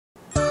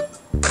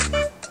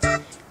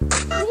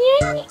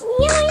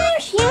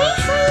Yoshi, are you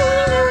sure you want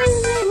to go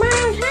into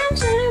Mario's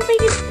house? I don't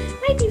think it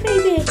might be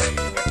very big.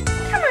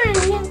 Come on,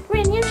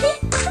 Red Yoshi.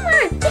 Come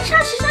on, this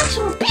house is like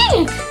so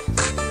big.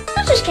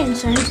 Let's just get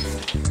inside.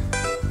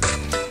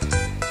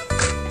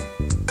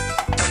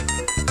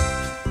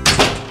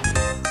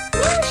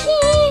 Yoshi,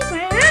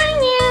 where are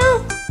you?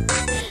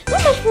 That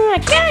must be my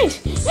guys.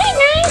 Hey,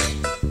 guys.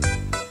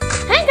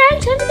 Hi, guys.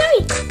 How's it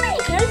going?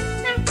 Pretty good.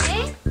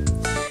 Okay.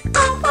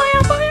 Oh, boy,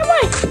 oh, boy, oh,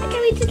 boy. I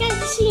can't wait to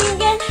see you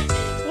again.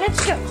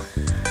 Let's go.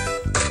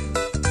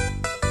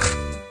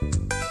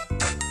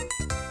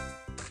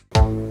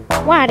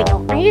 Wario,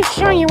 are you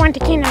sure you want to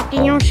kidnap the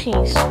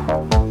Yoshis?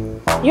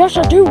 Yes,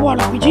 I do,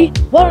 Waluigi.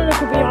 One of them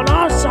could be on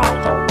our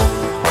side.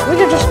 We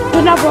could just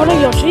kidnap one of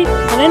Yoshi,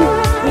 and then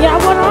we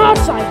have one on our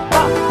side.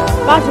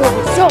 That will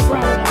be so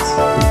proud of us.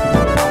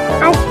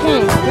 Okay,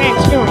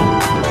 let's do it.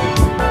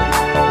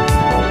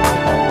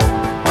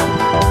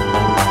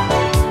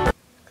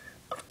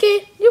 Okay,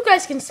 you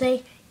guys can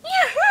say,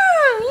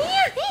 Yahoo!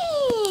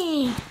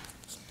 Yahoo!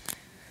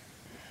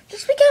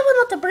 just be careful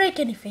not to break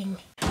anything.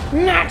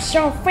 Not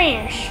so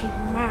fast,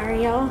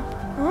 Mario.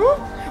 Huh?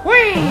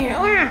 Wait,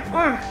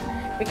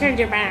 we can't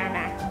do better than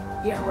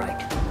that. Yeah, right.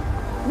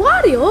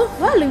 Wario?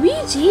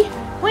 Waluigi?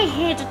 We're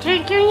here to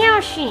take your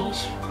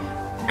Yoshis.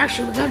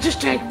 Actually, we can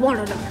just take one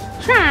of them.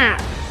 Shut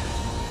up.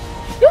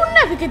 You'll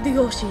never get the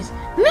Yoshis.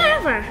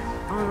 Never.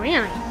 Oh,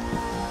 really?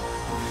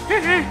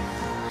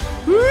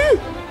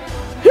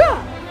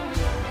 Yeah.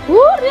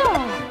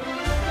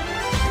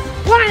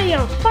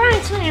 Wario,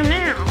 Body Slam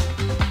now.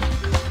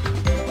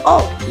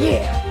 Oh,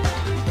 yeah.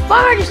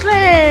 Body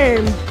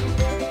Slam!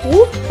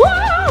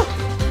 Whoa!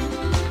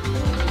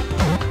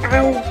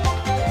 Ow.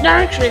 That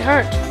actually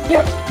hurt.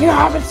 You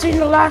haven't seen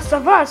the last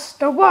of us,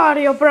 the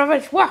Wario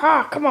Bros.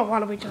 Waha! Come on,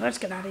 Waluigi, let's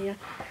get out of here.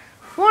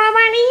 What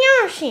about the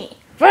Yoshi?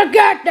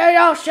 Forget the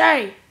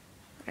Yoshi!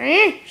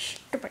 Eh?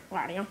 Stupid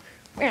Wario.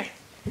 Yeah.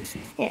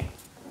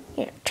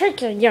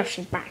 Take your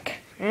Yoshi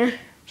back. Eh?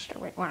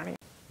 Stupid Wario.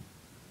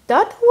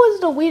 That was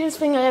the weirdest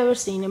thing I ever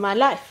seen in my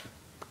life.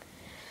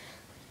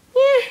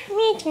 Yeah,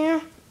 me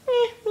too.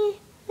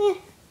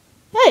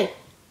 Hey,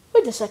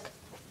 wait a sec.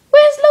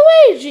 Where's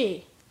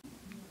Luigi?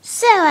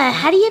 So,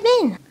 how do you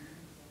been?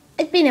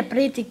 I've been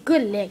pretty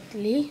good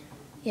lately.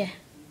 Yeah.